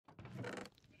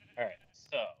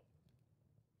So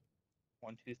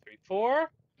 1, 2, 3,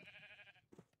 4.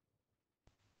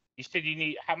 You said you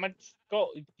need how much gold?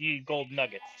 You need gold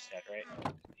nuggets. You said, right?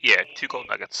 Yeah, 2 gold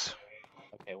nuggets.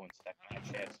 Okay, 1 second.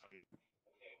 Actually, I have some.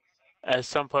 At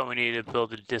some point, we need to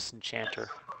build a disenchanter.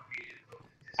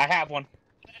 I have one.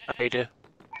 Oh, you do?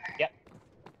 Yep.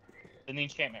 In the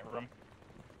enchantment room.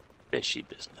 Fishy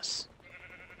business.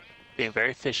 Being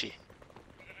very fishy.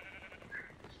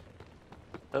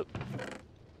 Oh.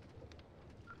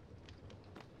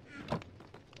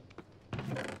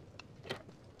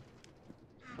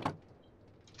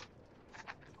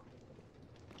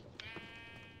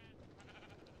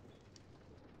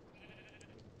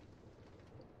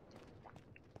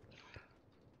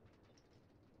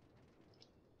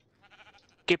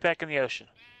 Get back in the ocean.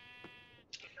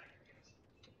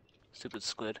 Stupid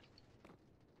squid.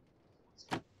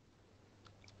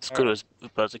 Squid was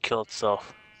about to kill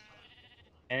itself.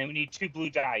 And then we need 2 blue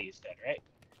dye, you said, right?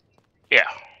 Yeah.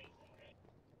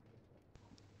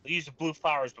 We use the blue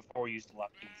flowers before we use the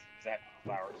luckies. Is that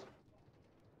flowers?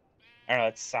 I don't know,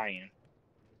 it's cyan.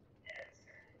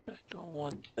 I don't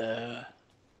want the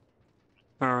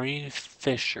marine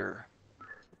fisher.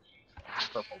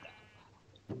 Purple dye.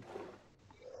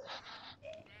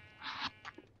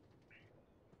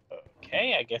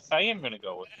 Okay, I guess I am going to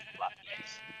go with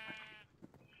luckies.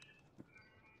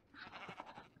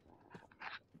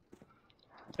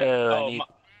 Oh, I need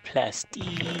plastic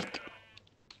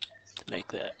to make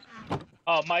that.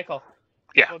 Oh, Michael.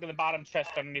 Yeah. Look at the bottom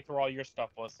chest underneath where all your stuff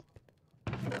was.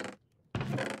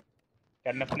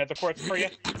 Got enough nether quartz for you?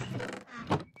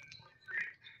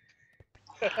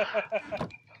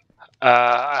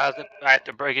 I have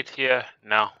to break it to you.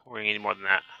 No, we're gonna need more than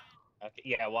that. Okay,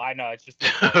 yeah, well, I know. It's just...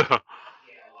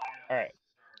 Alright.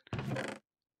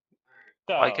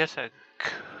 So, Well, I guess I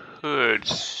could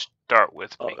start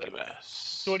with making this.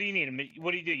 So what do you need?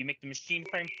 What do? You make the machine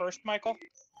frame first, Michael?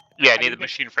 Yeah, I need the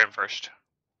machine frame first.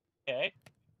 Okay.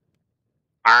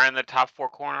 Iron the top 4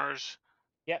 corners.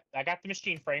 Yep, I got the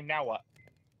machine frame. Now what?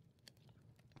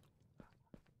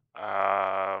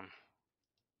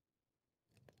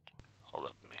 Hold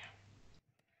up, me.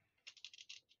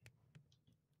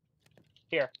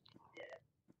 Here.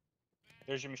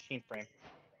 There's your machine frame.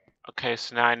 Okay,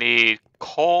 so now I need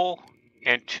coal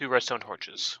and 2 redstone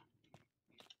torches.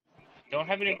 Don't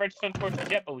have any redstone torches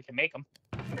yet, but we can make them.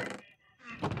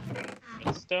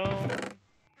 Redstone.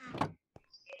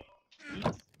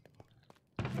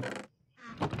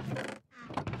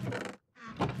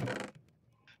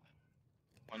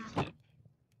 One, 2.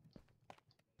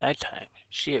 Nighttime.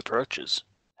 She approaches.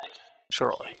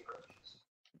 Shortly.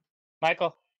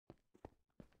 Michael.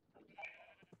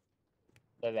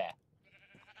 Look at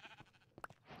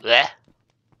Bleh.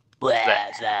 Bleh.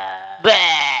 Bleh.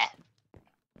 Bleh.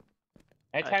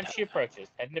 Nighttime she approaches.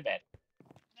 Heading to bed.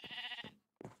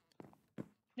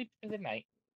 Sleep for the night.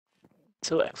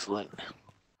 So excellent.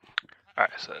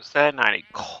 Alright, so that's that. Now I need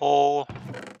coal.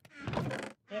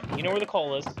 Yep, you know where the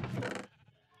coal is.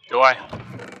 Do I?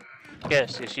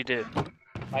 Yes, you do.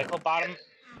 Michael, bottom.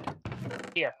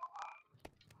 Here.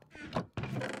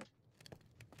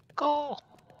 Coal.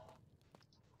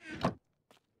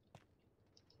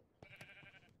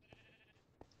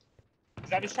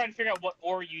 I was trying to figure out what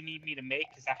ore you need me to make,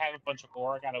 because I have a bunch of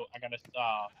ore I gotta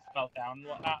smelt down and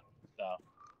whatnot. So.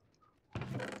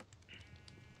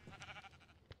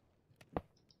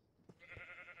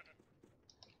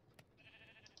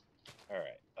 All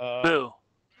right. Boo.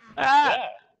 Ah!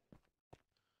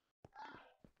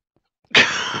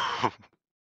 Yeah.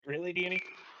 Really, Danny?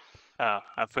 Oh,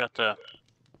 I forgot to.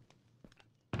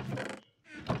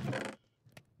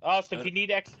 Oh, so if you need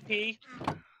XP,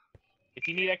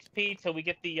 till we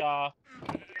get the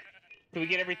till we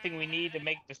get everything we need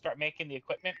to start making the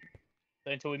equipment,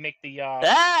 until we make the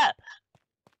Ah!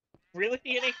 Really,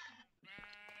 Danny?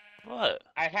 What?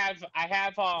 I have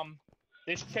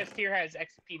this chest here has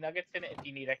XP nuggets in it if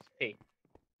you need XP.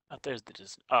 Oh, there's the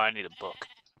just. Oh, I need a book.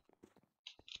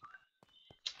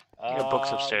 You got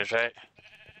books upstairs, right?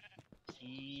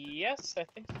 Yes, I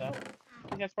think so. I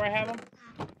think that's where I have them.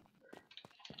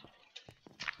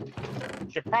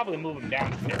 Should probably move them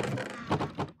downstairs.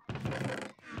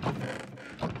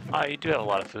 Oh, you do have a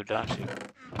lot of food, don't you?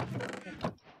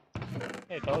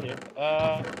 Yeah, I told you.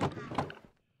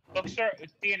 Books are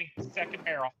Danny, second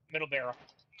barrel, middle barrel.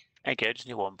 Okay, I just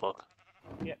need one book.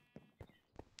 Yep.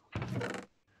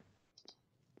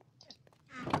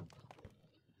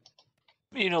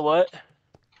 You know what?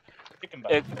 Chicken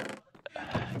butt.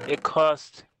 It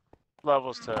costs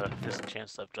levels to disenchant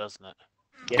stuff, doesn't it?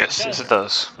 Yes, it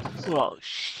does. Oh,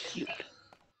 shoot.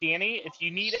 Danny, if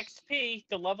you need XP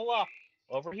to level up,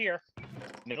 over here.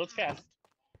 Middle chest.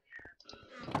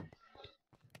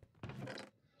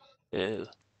 Ew.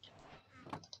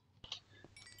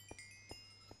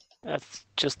 That's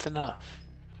just enough.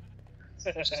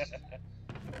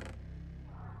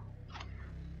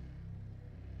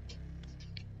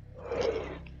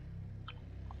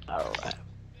 Alright.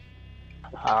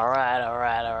 Alright,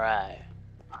 alright, alright.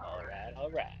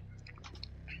 Alright.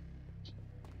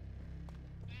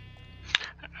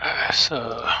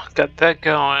 So got that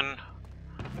going.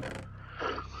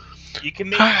 You can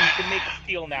make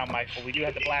steel now, Michael. We do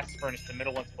have the blast furnace. The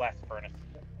middle one's blast furnace.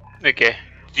 Okay.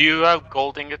 Do you have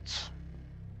gold ingots?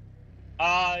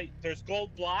 There's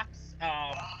gold blocks.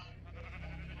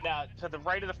 Now to the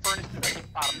right of the furnace is the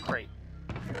bottom crate.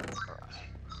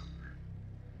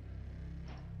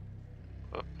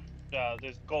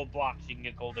 There's gold blocks. You can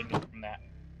get gold ingots from that.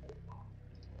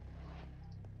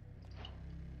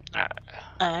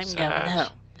 I'm going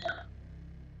home.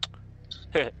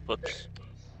 Whoops.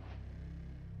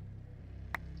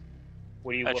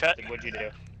 What are you I What'd you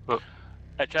do?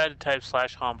 I tried to type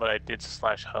 /home, but I did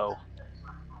 /ho.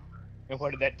 And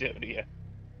what did that do to you?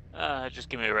 Just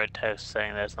give me a red text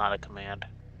saying that's not a command.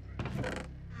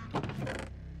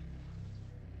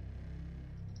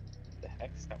 The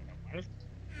heck's that one?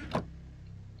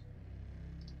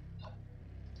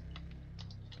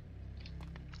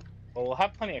 Well, we'll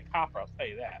have plenty of copper, I'll tell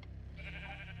you that.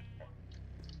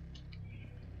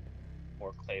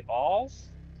 More clay balls.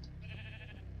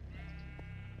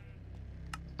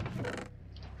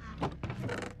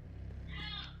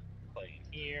 Clay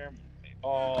in here, more clay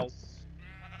balls.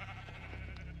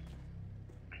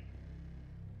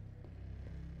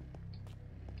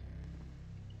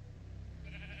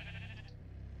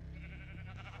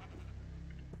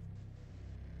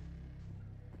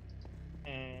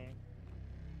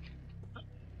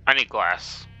 I need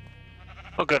glass.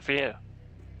 Oh, good for you.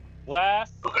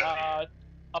 Glass,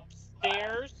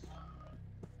 upstairs.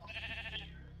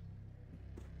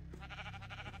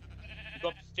 Go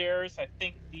upstairs, I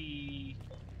think the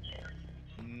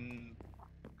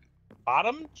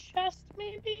bottom chest,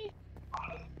 maybe?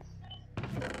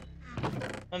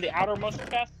 On the outermost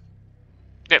chest?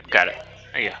 Yep, got it.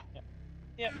 There you go.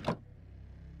 Yep.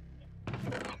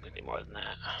 I need more than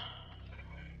that.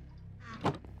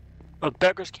 Well,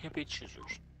 beggars can't be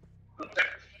choosers.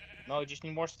 No, you just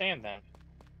need more sand then.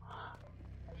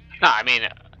 No, I mean,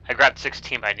 I grabbed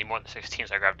 16, but I need more than 16,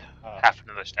 so I grabbed half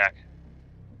another stack.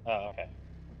 Oh, okay.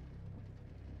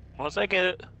 Once I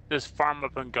get this farm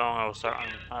up and going, I'll start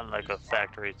on like a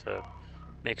factory to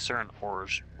make certain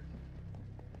ores.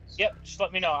 Yep, just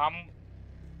let me know.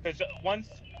 Because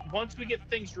once we get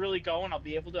things really going, I'll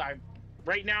be able to.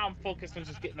 Right now, I'm focused on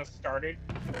just getting us started.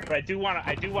 But I do want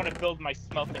to build my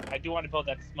smelting. I do want to build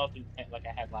that smelting plant like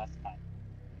I had last time.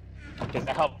 Because it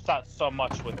helps out so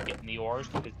much with getting the ores.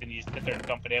 Because then you just sit there and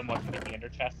dump it in once you get the ender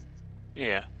chests.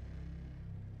 Yeah.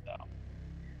 So.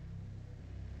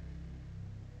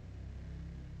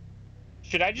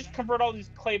 Should I just convert all these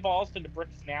clay balls into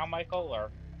bricks now, Michael,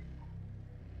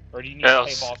 or do you need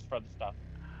clay balls for other stuff?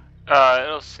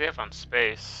 It'll save on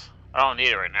space. I don't need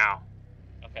it right now.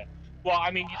 Okay. Well,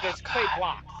 I mean, there's clay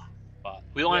blocks, but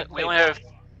we only have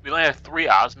 3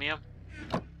 osmium.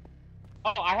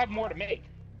 Oh, I have more to make.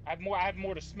 I have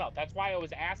more to smelt. That's why I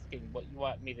was asking what you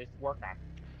want me to work on.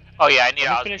 Oh yeah, I need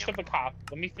osmium.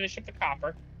 Let me finish up the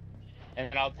copper,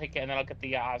 and then I'll get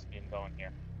the osmium going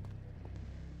here.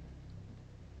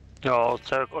 No,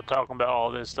 we're talking about all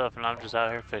this stuff, and I'm just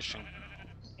out here fishing.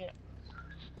 Yeah.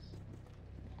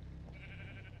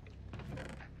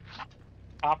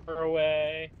 Copper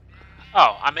away.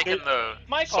 Oh, I'm making the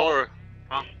Michael, solar.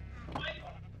 Huh?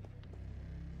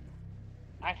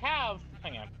 I have.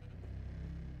 Hang on.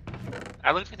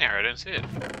 I looked in there. I didn't see it.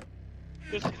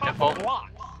 There's copper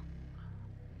blocks.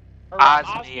 Or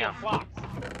Osmium. blocks.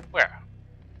 Where?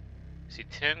 See,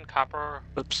 tin, copper.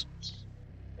 Oops.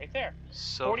 Right there.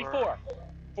 Silver.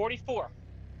 44.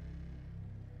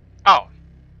 Oh.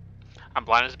 I'm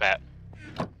blind as a bat.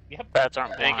 Yep. Bats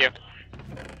aren't blind. Thank you.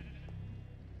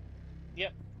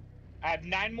 Yep. I have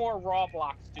 9 more raw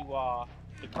blocks to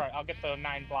crush. I'll get the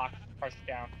 9 blocks crushed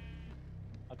down.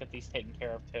 I'll get these taken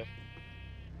care of too.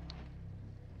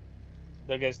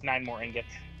 There goes 9 more ingots.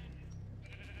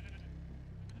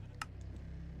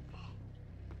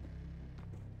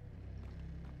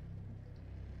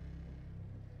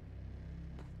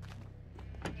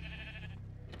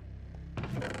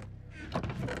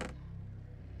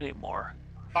 Need more.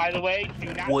 By the way,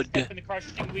 do not Wood. step in the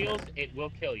crushing wheels. It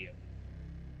will kill you.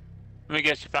 Let me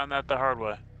guess, you found that the hard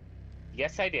way.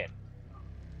 Yes, I did.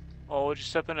 Well, what'd you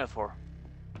step in it for?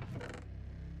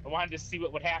 I wanted to see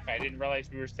what would happen. I didn't realize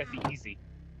we were set to easy.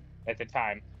 at the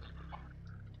time.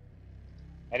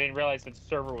 I didn't realize that the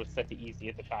server was set to easy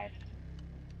at the time.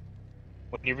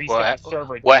 When you reset the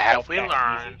server, it what have defaults we back to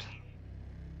learned? easy.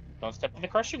 Don't step in the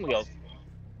crushing wheels.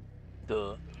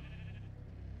 Duh.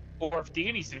 Or if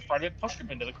deity's in front of it, push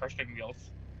him into the crushing wheels.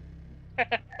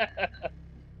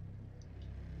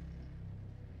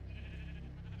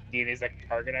 Deity's like a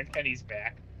target on Kenny's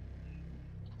back.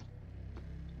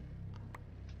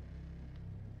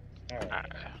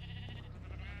 Alright.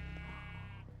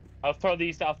 I'll throw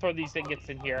these ingots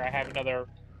in here. I have another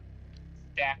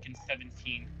stack and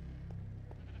 17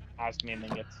 osmium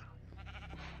ingots.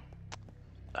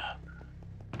 Let's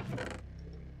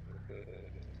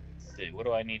see, what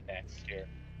do I need next here?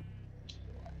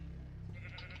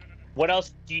 What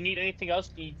else? Do you need anything else?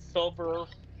 Do you need silver,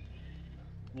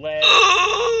 lead?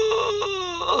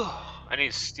 I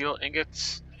need steel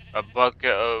ingots, a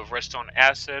bucket of redstone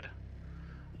acid.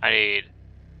 I need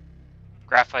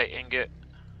graphite ingot,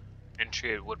 and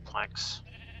treated wood planks.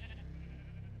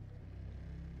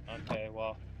 Okay,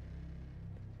 well,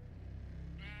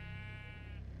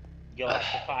 you'll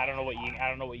have to. I don't know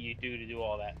what you do to do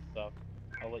all that stuff.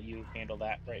 I'll let you handle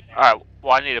that right now. Alright,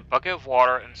 well I need a bucket of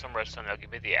water and some redstone. That'll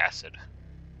give me the acid.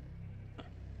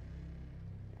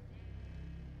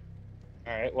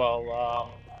 Alright,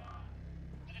 well,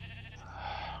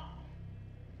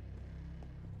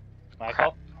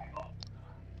 Michael?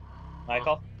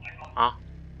 Michael? Huh?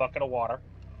 Bucket of water.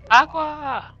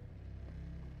 Aqua!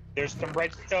 There's some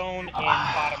redstone in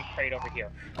bottom crate over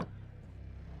here.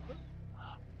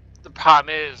 The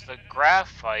problem is the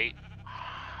graphite.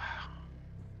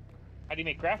 How do you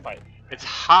make graphite? It's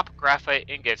hop graphite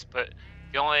ingots, but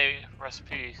the only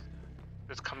recipe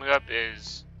that's coming up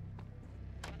is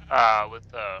with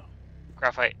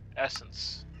graphite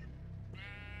essence.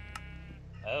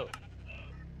 Oh.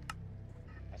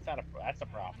 That's a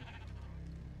problem.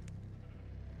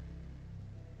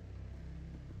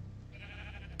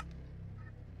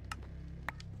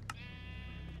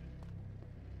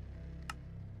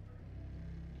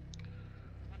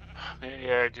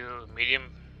 Maybe I do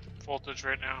medium voltage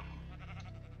right now.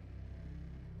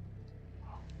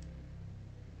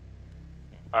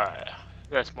 Alright,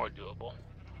 that's more doable.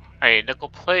 I need nickel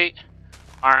plate,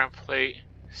 iron plate,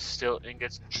 steel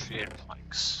ingots, and treated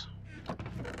planks.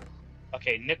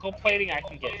 Okay, nickel plating I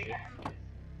can get you.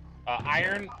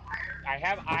 Iron, I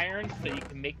have iron so you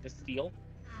can make the steel.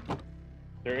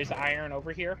 There is iron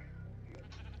over here.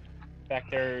 In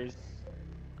fact, there's...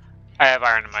 I have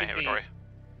iron in my inventory.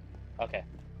 Okay.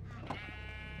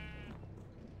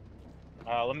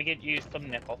 Let me get you some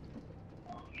nickel.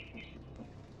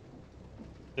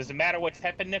 Does it matter what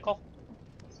type of nickel?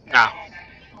 No.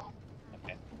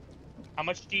 Okay. How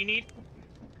much do you need?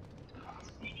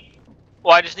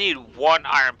 Well, I just need one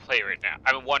iron plate right now.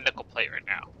 I mean, one nickel plate right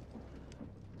now.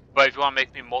 But if you want to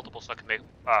make me multiple, so I can make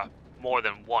more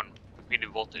than one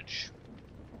medium voltage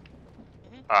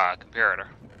comparator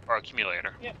or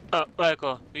accumulator. Yep.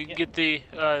 Michael, you can get the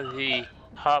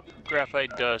hop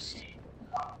graphite dust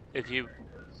if you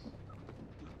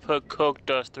put coke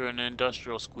dust through an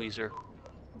industrial squeezer.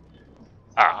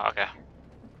 Oh, okay.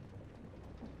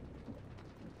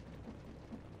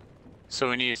 So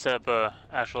we need to set up a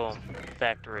actual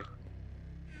factory.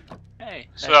 Hey.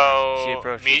 So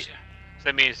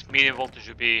that means medium voltage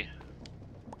would be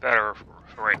better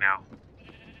for right now.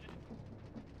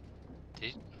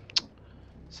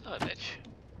 Son of a bitch.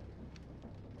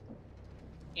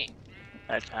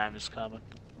 That time is coming.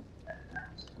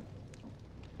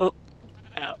 Oh,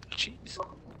 ow, jeez.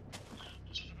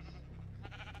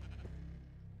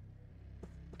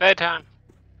 Bedtime.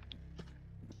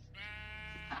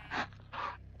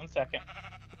 1 second.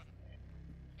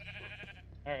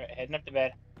 Alright, heading up to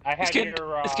bed. I have It's getting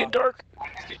dark. I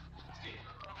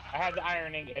have the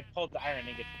iron ingot. I pulled the iron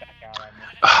ingot back out on me.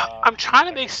 I'm trying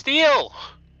to make steel.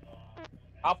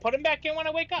 I'll put him back in when I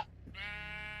wake up.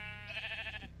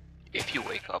 If you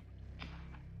wake up.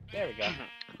 There we go.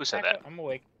 Who said that? I'm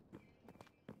awake.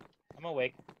 I'm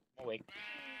awake. I'm awake.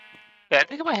 Yeah, I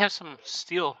think I might have some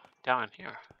steel down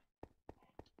here.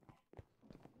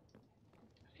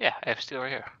 Yeah, I have steel right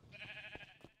here.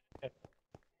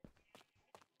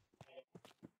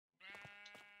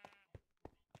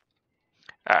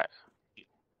 Alright.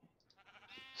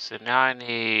 So now I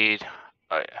need...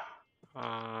 Oh yeah.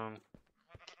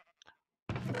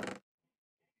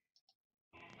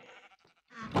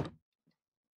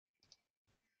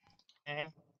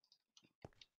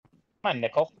 Come on,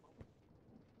 nickel.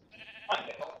 Come on,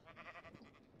 nickel.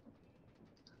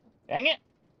 Dang it.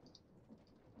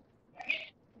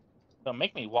 Don't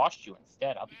make me wash you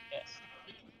instead. I'll be pissed.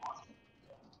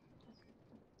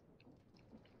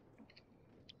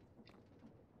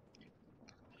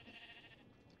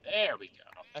 There we go.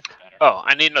 That's better. Oh,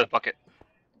 I need another bucket.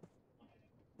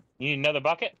 You need another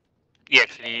bucket? Yeah,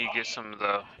 'cause I need to get some of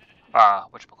the,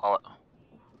 whatchamacallit.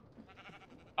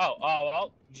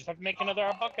 Well, you just have to make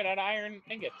another bucket out of iron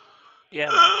ingots. Yeah,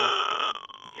 Michael.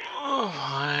 Oh,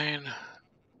 fine.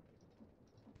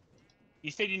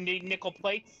 You said you need nickel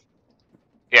plates?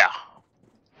 Yeah.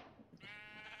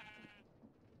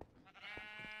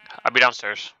 I'll be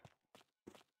downstairs.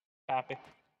 Copy.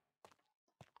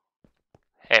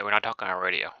 Hey, we're not talking on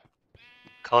radio.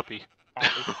 Copy.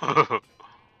 Copy.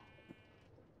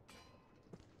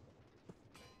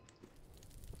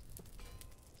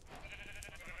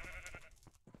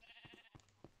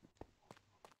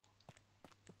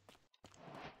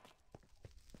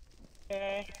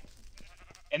 Okay.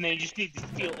 And then you just need the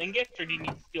steel ingots, or do you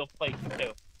need steel plates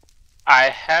too? I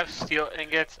have steel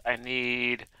ingots. I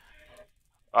need,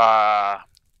 iron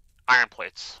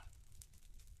plates.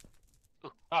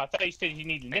 Ooh, Oh, I thought you said you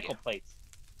needed nickel plates.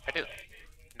 I do.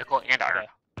 Nickel and iron.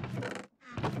 Okay.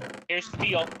 Here's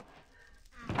steel.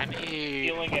 I need...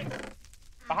 Steel ingots.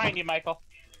 Behind you, Michael.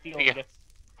 Steel ingots.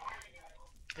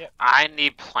 Yep. I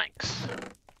need planks.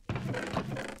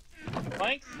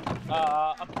 Planks?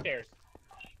 Upstairs.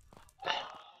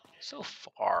 So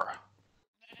far.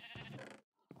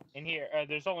 In here,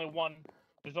 there's only one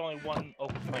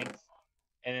oak planks,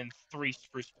 and then 3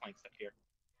 spruce planks up here.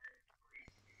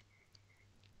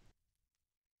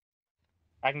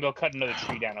 I can go cut another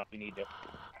tree down if we need to.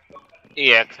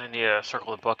 Yeah, 'cause I need to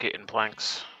circle the bucket and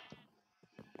planks.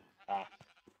 Ah.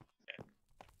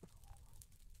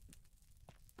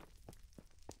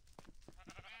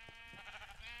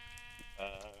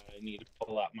 I need to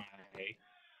pull out my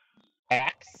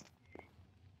axe.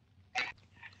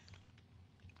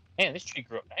 Man, this tree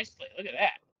grew up nicely. Look at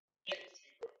that.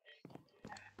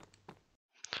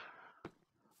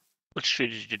 Which tree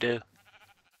did you do?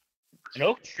 An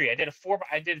oak tree. I did a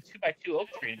 2x2 oak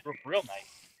tree and it grew up real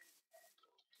nice.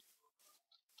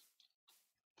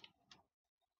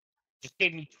 Just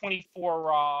gave me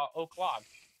 24 oak logs.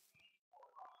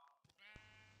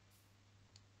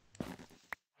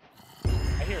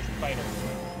 I hear a spider.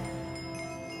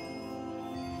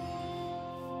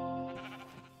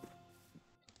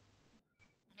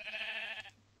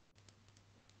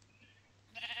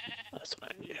 That's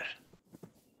what I need.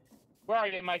 Where are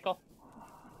you, Michael?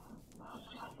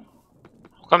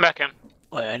 Come back in.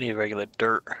 Wait, I need regular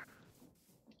dirt.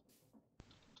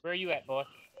 Where are you at, boy?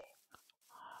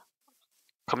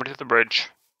 Coming to the bridge.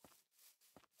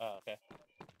 Oh, okay.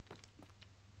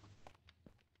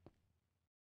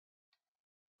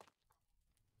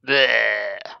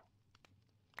 Bleh.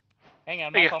 Hang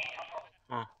on, There you go. Michael.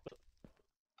 Oh.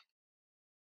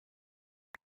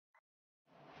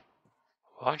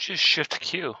 Why don't you shift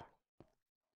Q?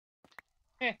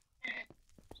 Eh.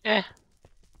 Eh.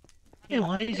 Yeah,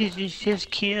 why is it just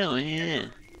Q? Yeah.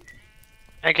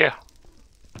 Thank you.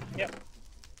 Yep.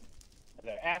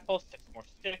 Another apple, 6 more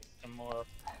sticks, some more.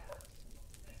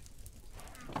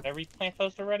 Did I replant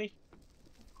those already?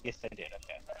 Yes, I did.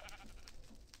 Okay.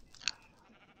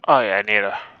 Oh yeah, I need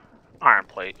a iron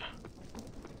plate.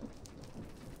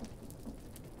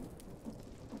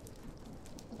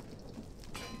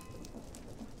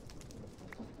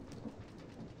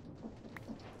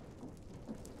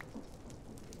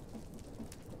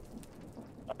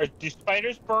 Do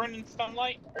spiders burn in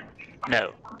sunlight?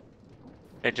 No.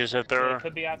 It just if So they're they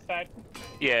could be outside.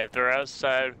 yeah, if they're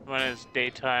outside when it's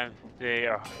daytime, they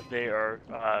are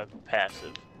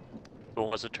passive. But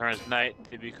once it turns night,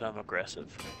 they become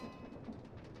aggressive.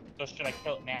 So should I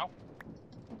kill it now?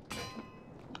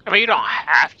 I mean, you don't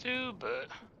have to, but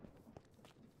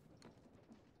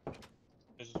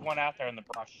There's one out there in the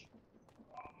brush.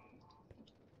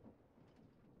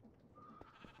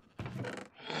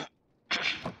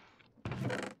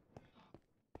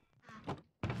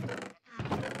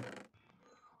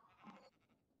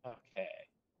 Okay.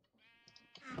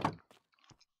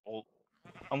 Well,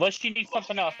 unless you need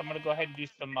something else, I'm gonna go ahead and do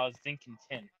some zinc and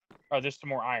tin. Oh, there's some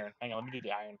more iron. Hang on, let me do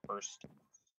the iron first.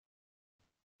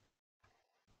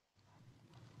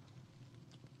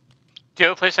 do you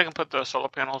have a place I can put the solar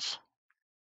panels?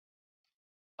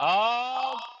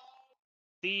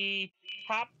 The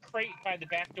top crate by the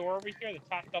back door over here, the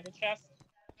top double chest.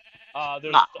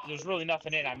 There's really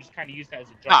nothing in it. I'm just kind of using it as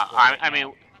a jump. No,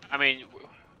 I mean,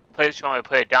 place you want me to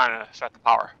put it down and start the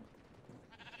power.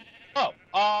 Oh,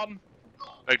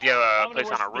 Like, do you have I'm a place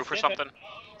more on a roof or specific. something?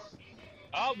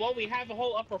 Oh, well, we have a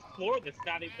whole upper floor that's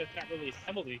not really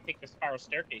assembled. We take the spiral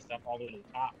staircase up all the way to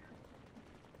the top.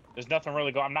 There's nothing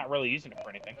really I'm not really using it for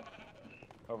anything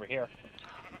over here.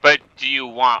 But do you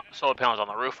want solar panels on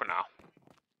the roof or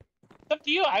no? It's up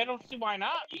to you. I don't see why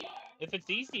not. If it's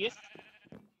easiest.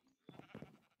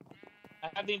 I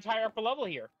have the entire upper level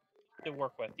here to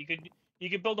work with. You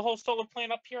could build a whole solar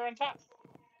plant up here on top.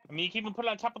 I mean, you can even put it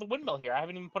on top of the windmill here. I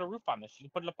haven't even put a roof on this. You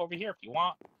can put it up over here if you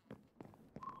want.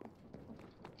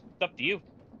 It's up to you.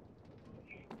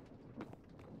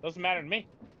 Doesn't matter to me.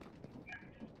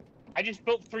 I just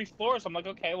built 3 floors. I'm like,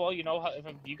 okay, well, you know, if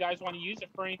you guys want to use it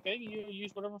for anything, you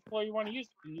use whatever floor you want to use.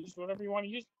 You use whatever you want to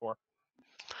use it for.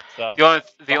 So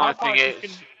the only thing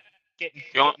is getting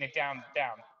it down,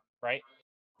 right?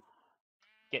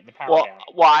 Getting the power down.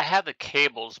 Well, I have the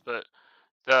cables, but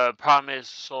the problem is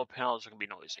solar panels are gonna be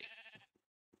noisy.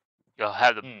 You'll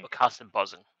have the constant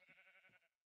buzzing.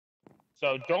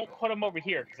 So don't put them over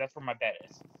here because that's where my bed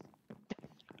is.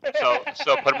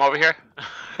 So put them over here.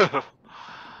 Alright,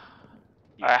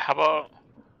 how about?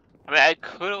 I mean, I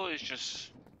could always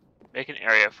just make an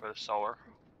area for the solar.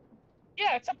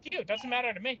 Yeah, it's up to you. It doesn't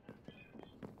matter to me.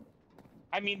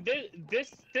 I mean,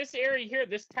 this area here,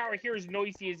 this tower here, is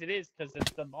noisy as it is because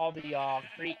it's all the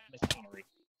crate machinery.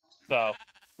 So,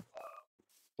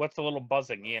 what's a little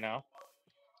buzzing, you know?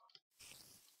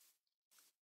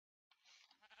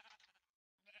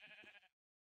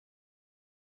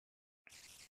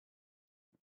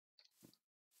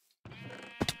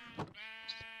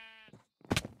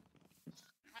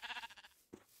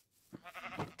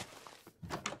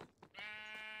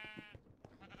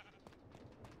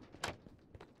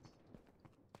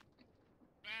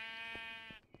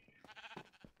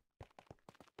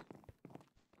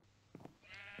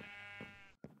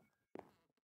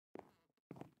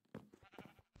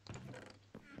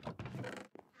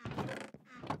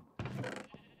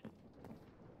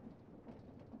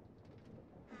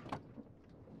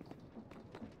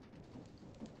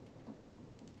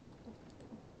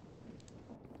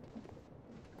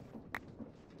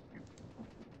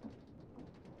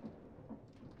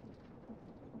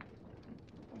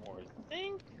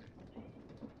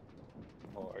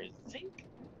 More zinc,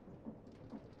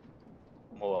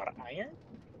 more iron,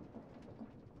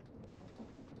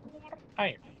 more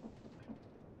iron.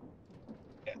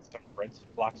 Got some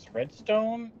blocks of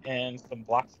redstone and some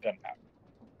blocks of gunpowder.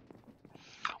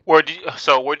 Where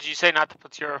did you say not to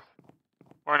put your,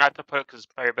 or not to put it because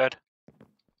it's by your bed?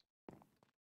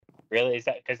 Really? Is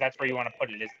that because that's where you want to put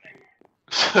it, isn't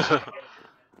it?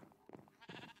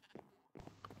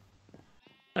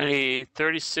 I need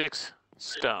 36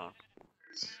 stone.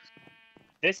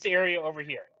 This area over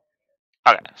here.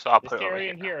 Okay, so I'll put it This over area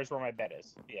here. in here is where my bed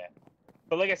is. Yeah.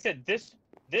 But like I said, this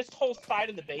whole side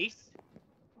of the base,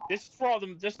 this is where all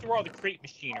the crate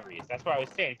machinery is. That's what I was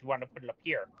saying. If you want to put it up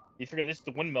here, you figure this is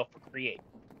the windmill for create.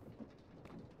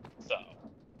 So,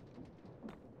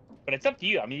 but it's up to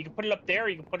you. I mean, you can put it up there.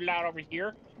 You can put it out over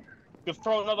here. You can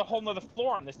throw whole nother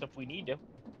floor on this if we need to.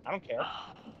 I don't care.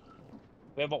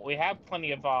 We have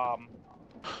plenty of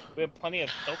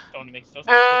soapstone to make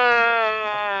soapstone.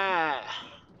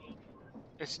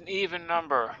 It's an even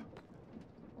number.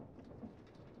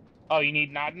 Oh, you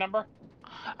need an odd number?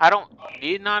 I don't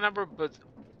need an odd number, but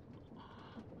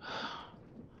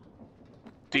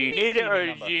Do you need it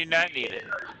or do you not need it?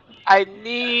 I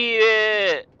need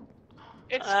it.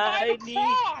 It's 5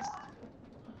 across.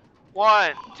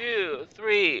 1, 2,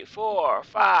 3, 4,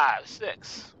 5,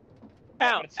 6.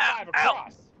 Yeah, but it's 5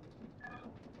 across.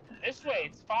 This way,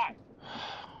 it's 5.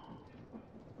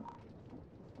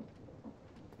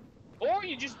 Or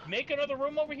you just make another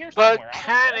room over here somewhere. But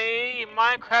Kenny,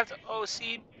 Minecraft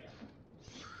OCD.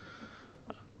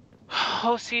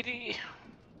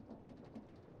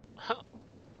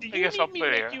 Do you need me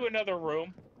to make you another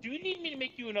room? Do you need me to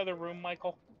make you another room,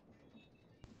 Michael?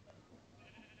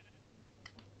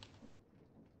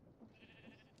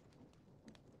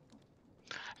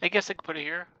 I guess I could put it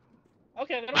here.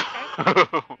 Okay, that'll be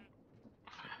fine.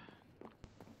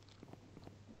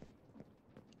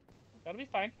 That'll be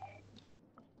fine.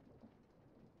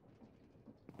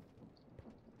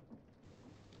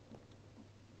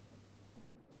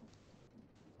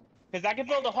 Because I can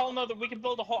build a whole nother. I can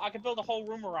build a whole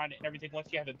room around it and everything once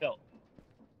you have it built.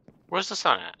 Where's the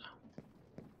sun at?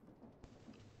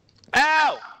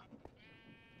 Ow!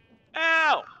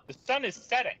 Ow! The sun is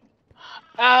setting.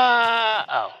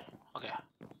 Oh, okay.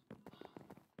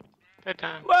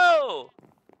 Bedtime. Whoa!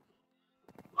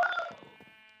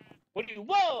 What are you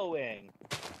whoaing?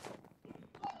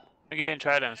 I'm getting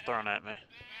tridents thrown at me.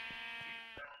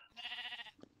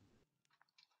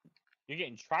 You're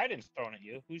getting tridents thrown at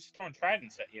you? Who's throwing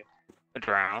tridents at you? I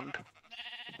drowned.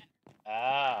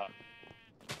 Oh.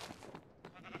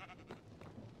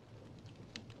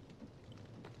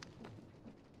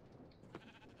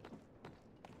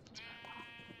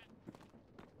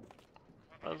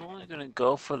 I was only gonna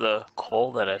go for the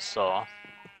coal that I saw.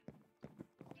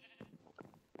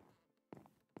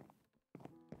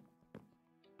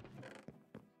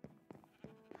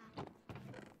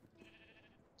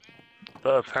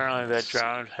 But apparently that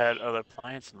drowned had other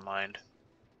plants in mind.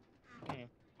 Hmm.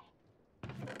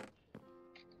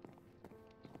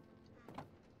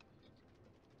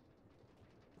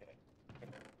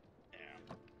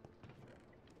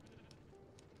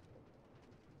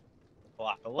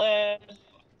 Block of lead.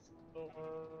 Silver.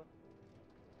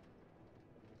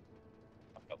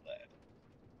 Block of lead.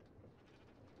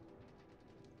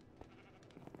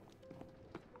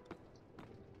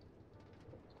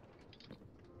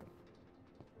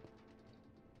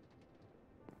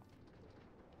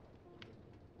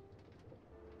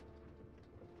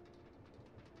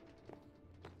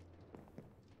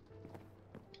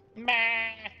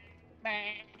 Meh. Meh.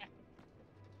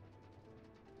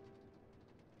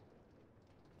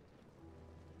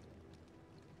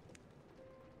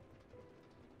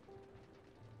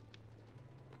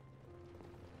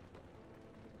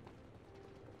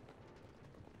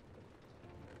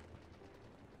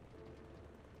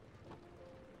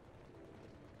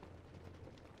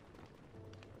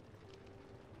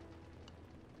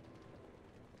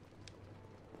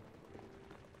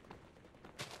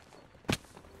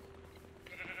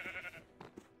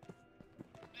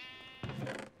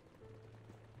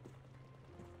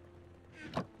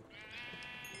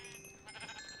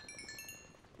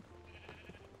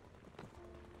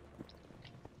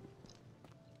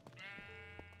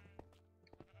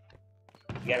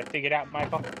 You got it figured out,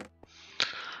 Michael?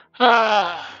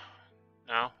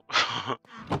 No.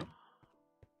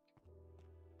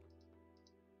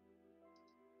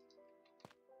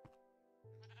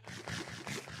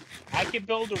 I can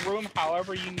build a room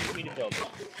however you need me to build it.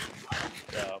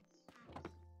 So.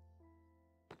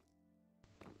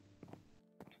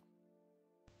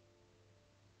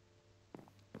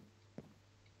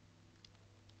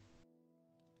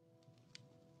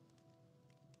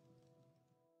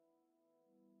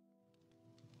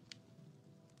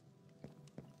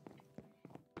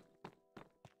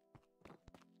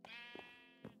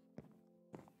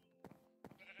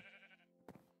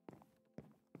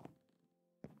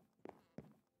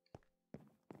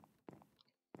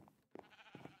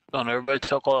 Don't everybody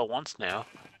talk all at once now.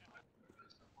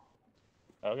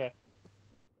 Okay.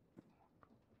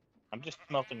 I'm just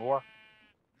smelting ore.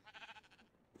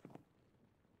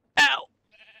 Ow!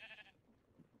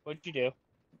 What'd you do?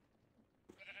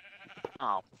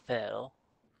 Oh, Phil.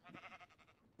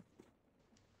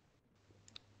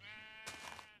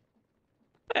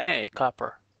 Hey,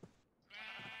 copper.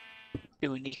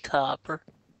 Do we need copper?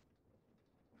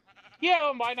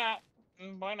 Yeah, why not?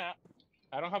 Why not?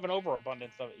 I don't have an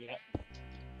overabundance of it yet.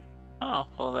 Oh,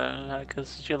 well then I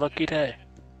guess it's your lucky day.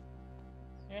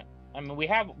 Yeah. I mean, we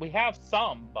have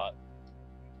some, but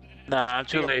Nah, I'm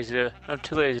too lazy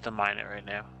to mine it right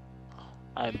now.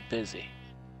 I'm busy.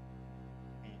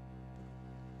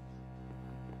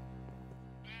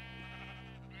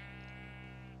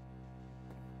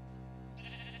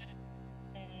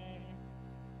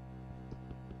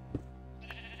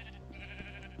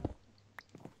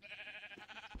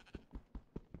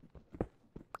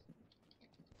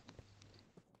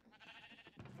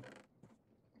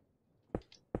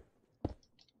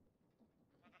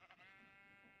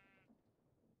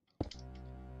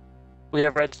 We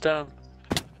have redstone.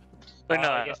 Wait,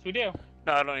 no, I guess we do.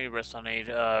 no, I don't need redstone. I need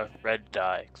red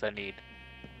dye because I need.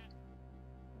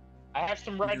 I have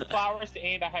some red flowers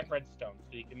and I have redstone,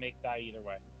 so you can make dye either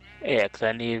way. Yeah, because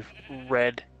I need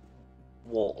red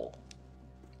wool.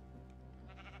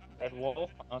 Red wool?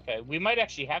 Okay, we might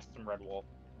actually have some red wool.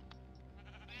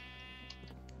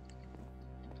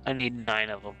 I need 9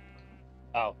 of them.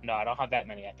 Oh, no, I don't have that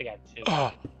many. I think I have 2.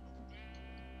 Oh.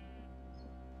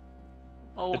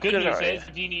 Oh, The good news is,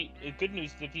 if you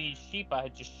need sheep, I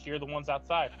just shear the ones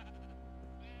outside.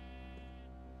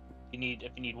 If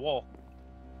you need wool.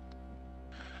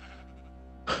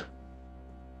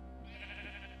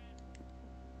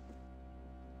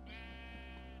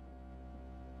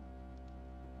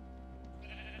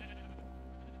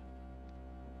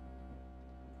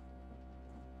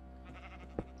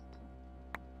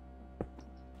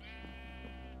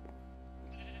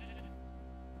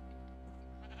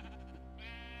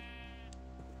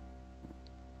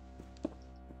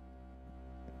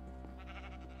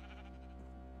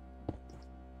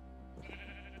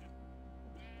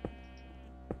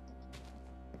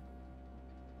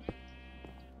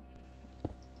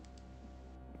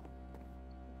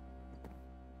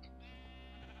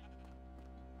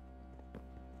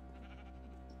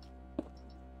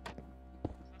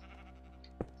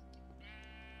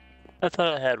 I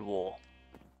thought I had wool.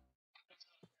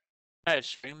 I had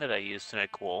string that I used to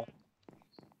make wool.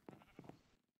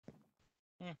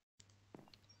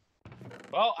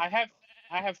 Well, I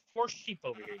have 4 sheep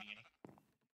over here,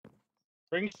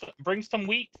 Danny. Bring some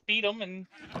wheat, feed them, and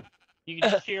you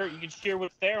can share. You can share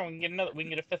what's there, and we can get another. We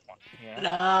can get a 5th one. You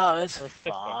know? No, it's Or a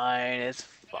 5th one. fine. It's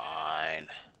fine.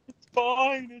 It's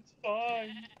fine. It's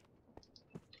fine.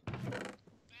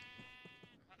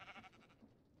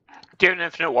 Do you have an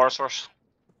infinite water source?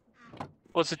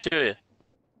 What's it to you?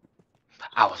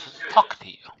 I was talking to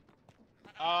you.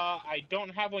 I don't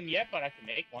have one yet, but I can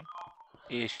make one.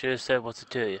 You should have said what's it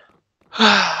to you.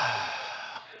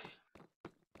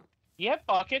 You have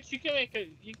buckets. You can make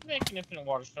an infinite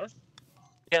water source.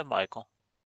 Yeah, Michael.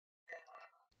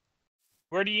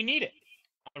 Where do you need it?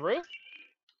 On the roof?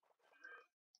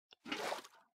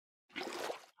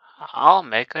 I'll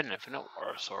make an infinite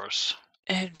water source.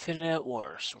 Infinite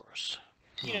water source.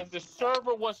 You know, if the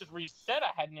server wasn't reset,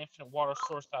 I had an infinite water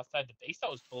source outside the base I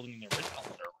was building in the original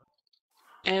server.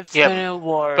 Infinite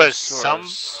water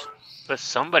source. But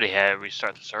somebody had to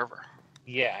restart the server.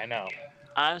 Yeah, I know.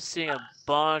 I'm seeing a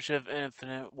bunch of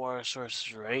infinite water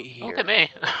sources right here. Look at me.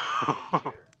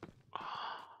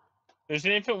 There's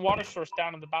an infinite water source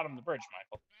down at the bottom of the bridge,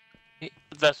 Michael.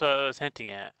 That's what I was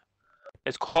hinting at.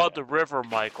 It's called the river,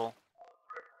 Michael.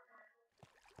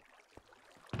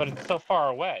 But it's so far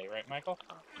away, right, Michael?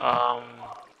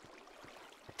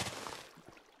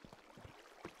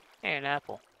 Hey, an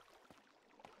apple.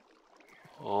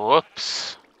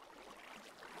 Whoops.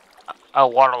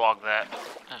 I'll waterlog that.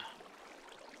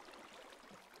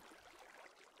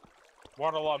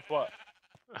 Waterlogged what?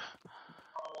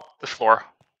 The floor.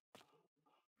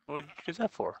 What did you use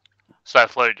that for? So I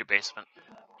flooded your basement.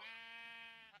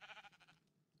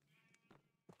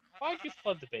 Why'd you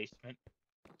flood the basement?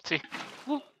 See?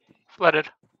 Woo. Flooded.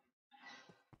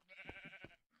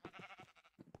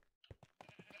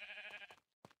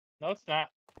 No, it's not.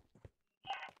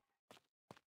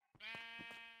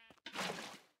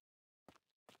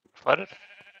 Flooded?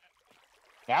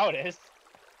 Now it is.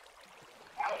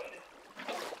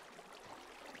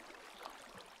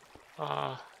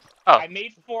 Oh. I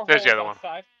made 4 There's holes the other one.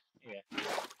 outside. Yeah.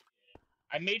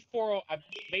 I made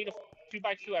a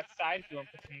 2x2 outside. If you want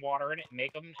to put some water in it and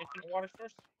make them an infinite water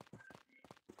source.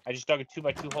 I just dug a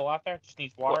 2x2 hole out there. Just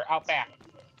needs water out back.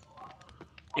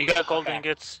 You got gold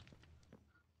ingots?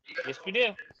 Yes, we do.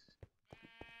 You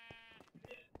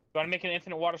want to make an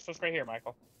infinite water source right here,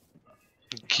 Michael?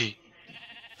 Key.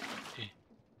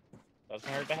 Doesn't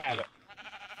hurt to have it.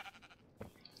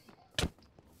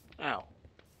 Ow.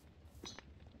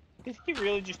 Did he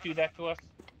really just do that to us?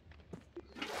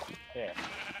 There.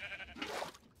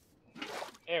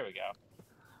 There we go.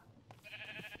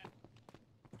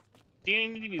 Do you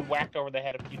need to be whacked over the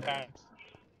head a few times?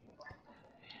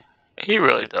 He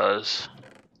really does.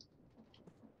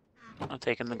 I'm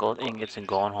taking the gold ingots and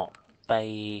going home.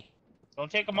 Bye.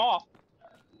 Don't take them all.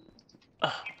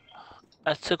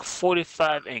 I took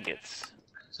 45 ingots.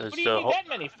 What do you need that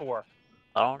many for?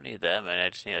 I don't need that many, I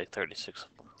just need like 36 of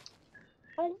them.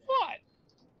 For what?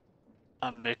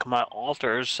 I'm making my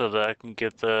altars so that I can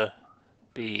get the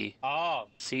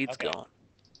seeds okay. going.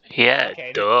 Yeah,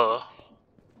 Okay, duh.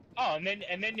 Oh, and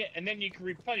then you can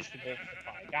replenish the gold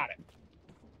supply. Got it.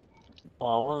 Well,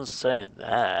 I wasn't saying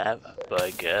that, but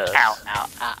I guess. Ow, ow,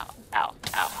 ow, ow,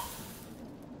 ow.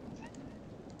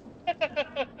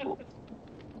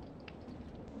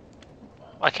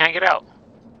 Why can't I get out?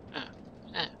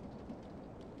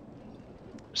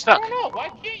 Stuck. I don't know. Why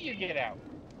can't you get out?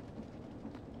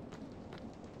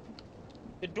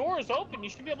 The door is open. You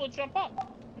should be able to jump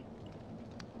up.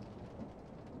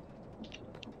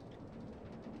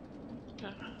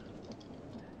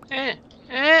 The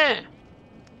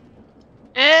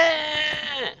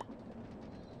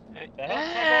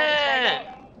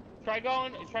hell? Try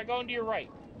going to your right.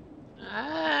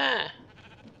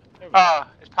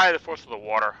 It's probably the force of the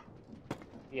water.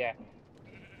 Yeah.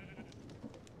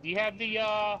 Do you have the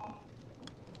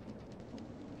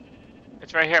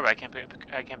It's right here, but I can't pick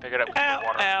it up because of the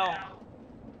water. Ow!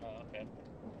 Oh, okay.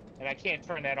 And I can't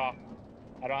turn that off.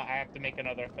 I have to make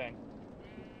another thing.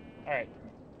 All right.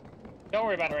 Don't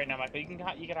worry about it right now, Michael. You can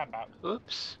hop out.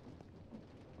 Oops.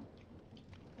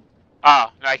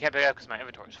 Ah, no, I can't pick it up because my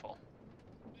inventory's full.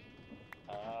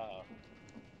 Oh.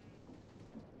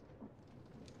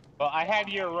 Well, I have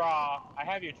your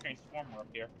transformer up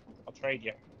here. I'll trade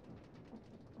you.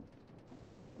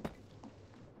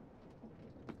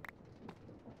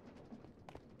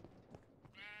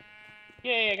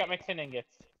 Yay! I got my 10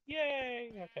 ingots.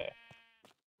 Yay! Okay.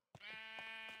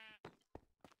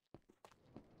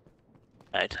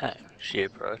 Nighttime, she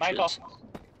approaches. Michael.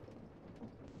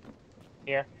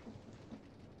 Here.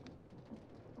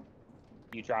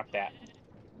 You drop that.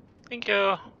 Thank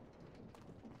you.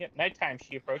 Yep, nighttime,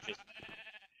 she approaches.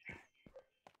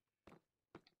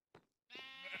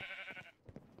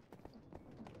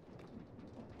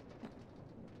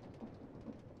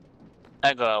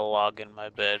 I got a log in my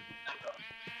bed.